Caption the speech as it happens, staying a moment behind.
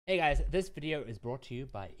Hey guys, this video is brought to you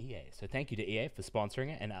by EA. So thank you to EA for sponsoring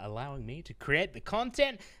it and allowing me to create the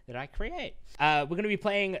content that I create. We're going to be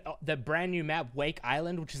playing the brand new map, Wake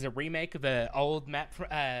Island, which is a remake of an old map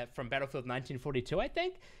from Battlefield 1942, I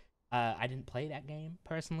think. I didn't play that game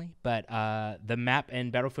personally, but the map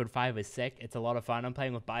in Battlefield 5 is sick. It's a lot of fun. I'm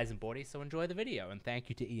playing with Buys and Bordy, so enjoy the video. And thank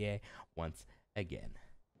you to EA once again.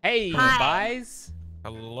 Hey, Buys.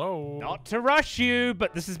 Hello. Not to rush you,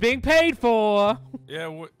 but this is being paid for.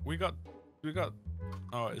 Yeah, we got.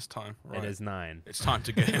 Oh, it's time. Right. It is 9. It's time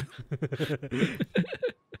to get in.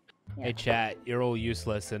 Hey, chat, you're all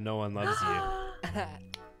useless and no one loves you.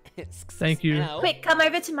 Thank you. Quick, come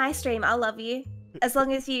over to my stream. I'll love you. As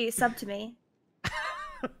long as you sub to me.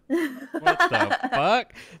 What the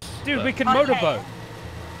fuck? Dude, we can motorboat.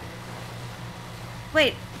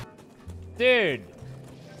 Wait. Dude.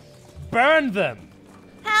 Burn them.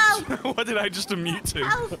 Help! What did I just unmute to?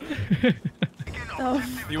 Help! Oh.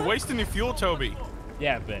 You're wasting your fuel, Toby.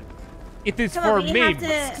 Yeah, but it is Come for on, we me. have to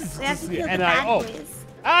kill the bad boys.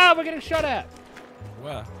 Ah, we're getting shot at.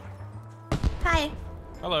 Where? Hi.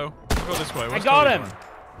 Hello. I'll go this way. I got him.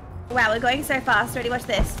 Wow, we're going so fast. Ready? Watch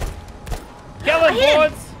this. Kill him,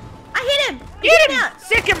 boards. I hit him. Get him.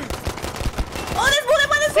 Sick him. Oh, there's more than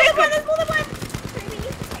one. There's more than one.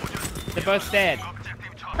 They're both dead.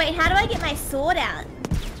 Wait, how do I get my sword out?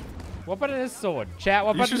 What button is sword? Chat,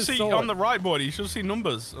 what button is sword? You should see on the right, buddy. You should see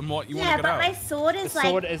numbers and what you want to get out. Yeah, but my sword is like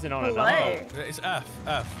sword isn't on below. it. It's F.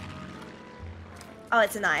 F. Oh,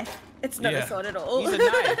 it's a knife. It's not a sword at all. It's a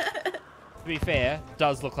knife. To be fair,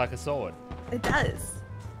 does look like a sword. It does.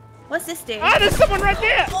 What's this do? Ah, there's someone right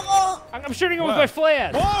there! Oh. I'm shooting him with my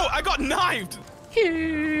flares. Whoa, I got knifed!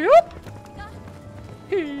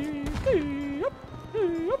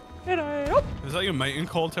 Is that your mating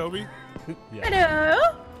call, Toby? Yeah. Hello?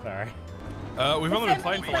 Sorry. We've only been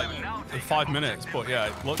playing for like 5 minutes, but yeah,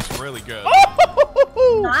 it looks really good.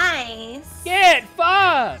 Oh! Nice. Get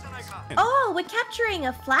fucked! Oh, we're capturing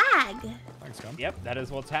a flag. Thanks, Cam. Yep, that is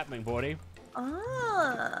what's happening, Bordy.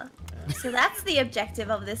 Oh. So that's the objective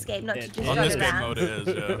of this game, not to just On run this game around. mode, it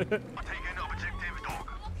is, yeah.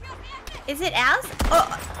 Is it ours?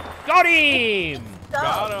 Oh. Got him!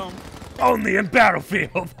 Got him. Only in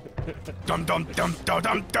Battlefield. Dum dum dum dum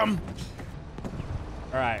dum dum.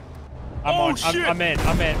 All right. Shit. I'm in.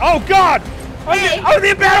 Oh God! Hey. Only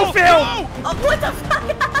in Battlefield! Oh, what the fuck?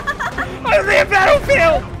 Only in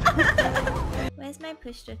Battlefield! Where's my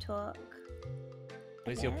push to talk?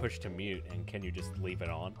 Where's your push to mute, and can you just leave it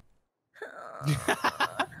on?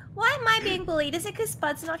 Why am I being bullied? Is it because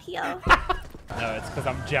Spud's not here? No, it's because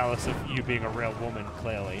I'm jealous of you being a real woman,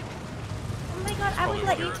 clearly. Oh my god, I would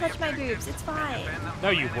let you touch my boobs. It's fine. No,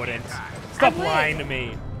 you wouldn't. Stop would. lying to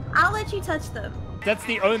me. I'll let you touch them. That's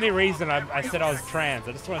the only reason I said I was trans.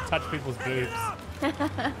 I just want to touch people's boobs.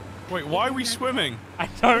 Wait, why are we swimming? I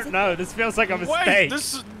don't know. This feels like a mistake. Wait,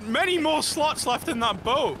 there's many more slots left in that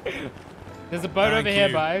boat. There's a boat over here,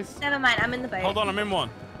 guys. Never mind, I'm in the boat. Hold on, I'm in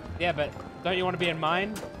one. Yeah, but don't you want to be in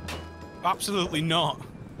mine? Absolutely not.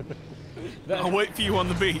 I'll wait for you on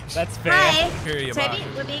the beach. That's fair. Hi. Here you Toby,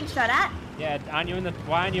 we're being shot at. Yeah, why aren't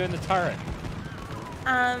you in the turret?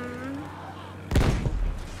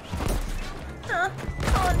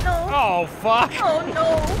 Oh no. Oh, fuck. Oh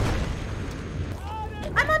no.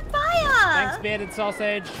 I'm on fire. Thanks, bearded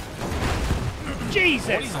sausage. Jesus.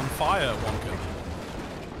 Body's on fire,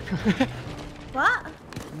 Wonka. What?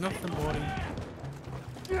 Nothing, Body.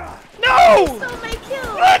 No! Stole my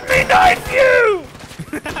kill. Let me knife you!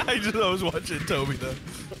 I was watching Toby though.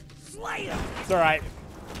 It's alright.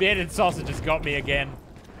 Bearded sausage has got me again.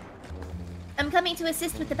 I'm coming to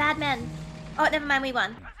assist with the bad men. Oh, never mind, we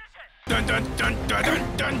won. Dun dun dun dun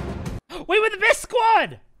dun dun. We were the best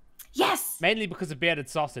squad! Yes! Mainly because of bearded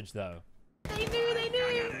sausage, though. They knew.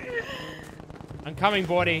 I'm coming,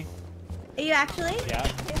 Bordy. Are you actually? Yeah.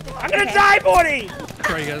 I'm gonna die, Bordy!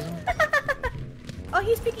 Sorry, guys. Oh,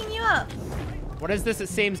 he's picking you up. What is this? It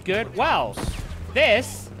seems good. Well,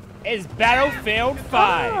 this is Battlefield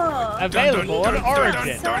 5. Oh. Available on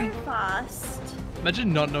Origin. So fast.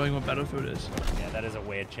 Imagine not knowing what Battlefield is. Yeah, that is a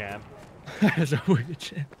weird champ. That is a weird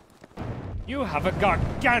shit. You have a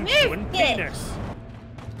gargantuan Move it. penis.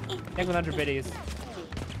 Take 100 biddies.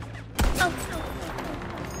 Oh.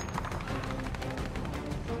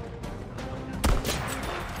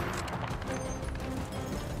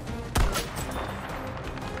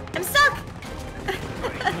 I'm stuck.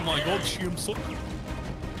 Oh my god, I'm so... Right,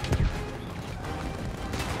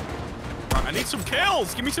 I need some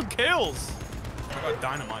kills! Give me some kills! I got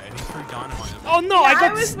dynamite. I need 3 dynamite. Oh no, I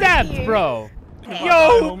got was with stabbed, you. bro. Okay.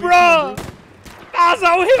 Yo, bro. Guys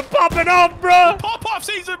out here popping off, bro. Pop off! off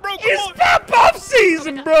season, bro. Come It's on. pop-off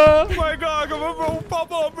season, bro. Oh my god, come on, bro.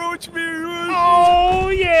 Pop up, bro. It's me. Oh,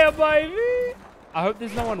 yeah, baby. I hope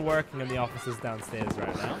there's no one working in the offices downstairs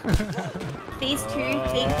right now. These two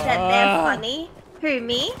think that they're funny. Who,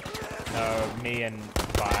 me? No, me and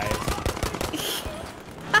Vi.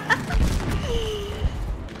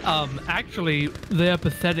 Actually, they're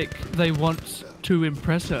pathetic. They want to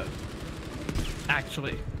impress her.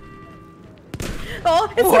 Actually.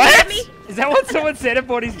 Oh, it's What? me. Is that what someone said in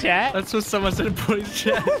Body's chat? That's what someone said in boys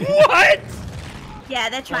chat. What? Yeah,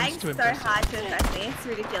 they're trying to so impress her. hard to impress me. It's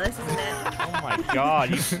ridiculous, isn't it? Oh my god,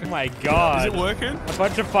 oh my god. Is it working? A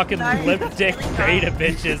bunch of fucking No, lip it's dick really beta not.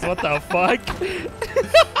 bitches, what the fuck?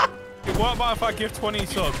 What about if I give 20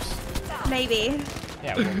 subs? Maybe.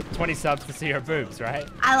 Yeah, well, 20 subs to see her boobs, right?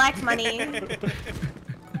 I like money.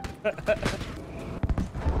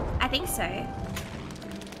 I think so.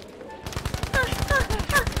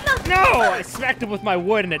 No! I smacked him with my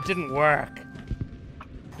wood and it didn't work.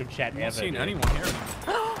 Good chat I haven't ever. seen dude. anyone here.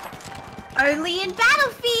 Only in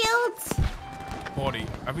Battlefield. Body.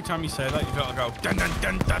 Every time you say that, you gotta go dun dun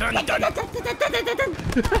dun dun dun dun.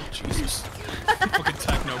 Jesus. Fucking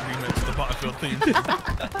techno remix of the Battlefield theme.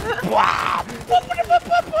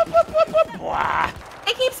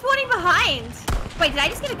 It keeps spawning behind. Wait, did I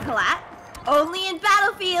just get a collat? Only in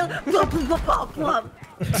Battlefield. Plump, plump, plump, plump.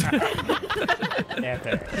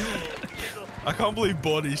 Epic. I can't believe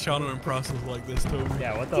Body's trying to impress us like this, too.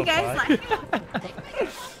 Yeah, what Do the you guys fuck? like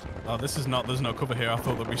Oh, this is not. There's no cover here. I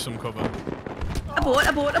thought there'd be some cover. abort,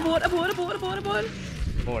 abort, abort, abort, abort, abort, abort.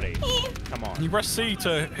 40. Come Can on. you press C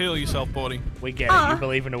to heal yourself, Body? We get it. Aw. You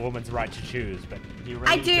believe in a woman's right to choose, but you really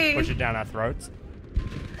I need do. to push it down our throats?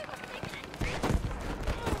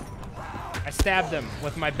 I stabbed them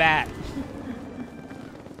with my bat.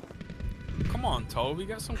 Come on, Toby.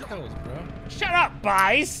 Get some kills, bro. Shut up,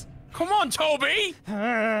 boys! Come on, Toby!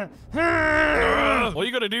 All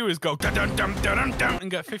you gotta do is go dun dun dun dun dun dun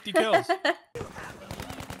and get 50 kills.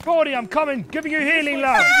 40, I'm coming, giving you healing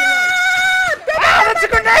love. Ah, that's a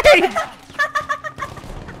grenade!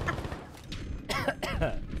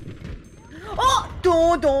 Oh!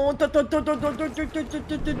 Dun, dun, dun, dun, dun, dun, dun, dun, dun, dun,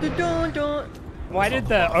 dun, dun, dun, dun. Why did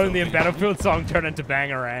the Only in Battlefield song turn into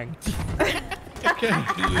Bangarang?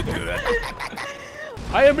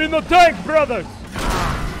 I am in the tank, brothers!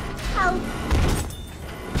 Help.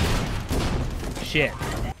 Shit.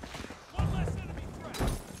 I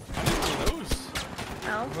didn't lose.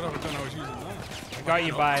 Oh. What have I done? I was using that. I got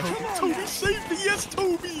you, bye. Toby, save me! Yes,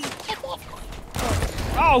 Toby!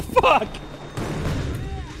 Oh, fuck!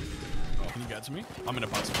 Can you get to me? I'm in a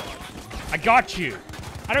bad spot. I got you.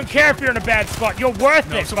 I don't care if you're in a bad spot. You're worth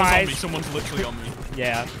No, it, someone's on me. guys. Someone's literally on me.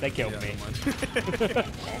 Yeah, they killed me. never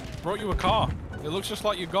mind. Brought you a car. It looks just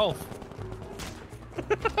like your Golf.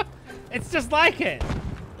 It's just like it.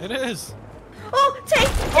 It is. Oh, take.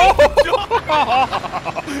 No!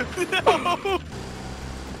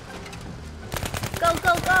 Go,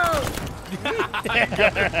 go, go.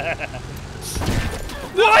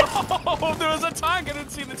 What? Oh, there was a tank. I didn't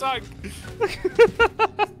see the tank.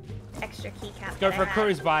 Extra keycap. Go for a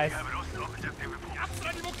cruise, boys.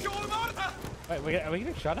 Wait, are we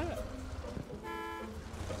getting shot at?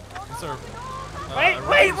 Is there, Wait, a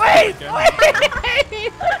wait, race wait, again? wait!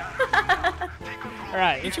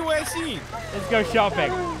 Alright, Ain't you AC? let's go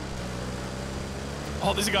shopping.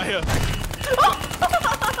 Oh, there's a guy here.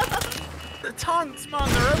 The tanks, man,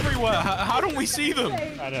 they're everywhere. How don't we see them?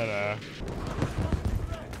 I don't know.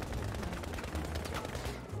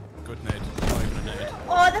 Good nade. Not even a nade.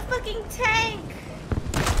 Oh, the fucking tank.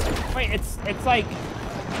 Wait, it's like,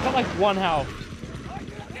 it's got like one health.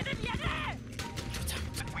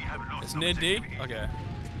 It's nade D? Okay.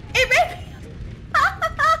 It ripped.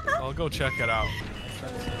 I'll go check it out.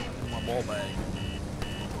 My ball bag.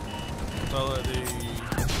 So the...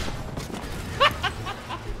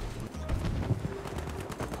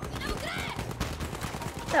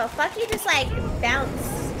 The fuck, you just like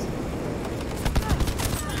bounced.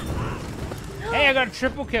 Hey, I got a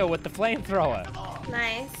triple kill with the flamethrower.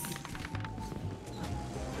 Nice.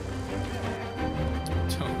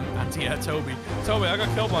 Yeah, Toby. Toby, I got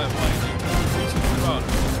killed by a plane.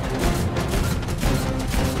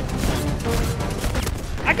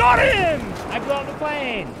 I got him! I blew up the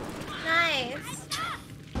plane. Nice.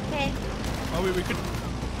 Okay. Oh, we could...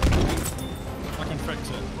 I can fix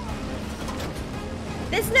it.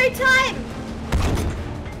 There's no time.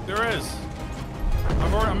 There is.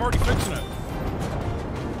 I'm already fixing it.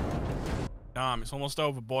 Damn, it's almost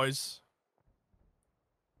over, boys.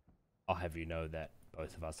 I'll have you know that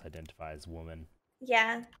both of us identify as woman.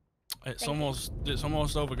 Yeah. It's Thank you.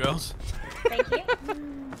 almost over, girls. Thank you.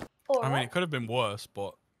 I mean, it could have been worse,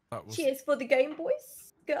 but that was. Cheers for the Game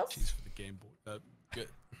Boys, girls. Cheers for the Game Boy. Good.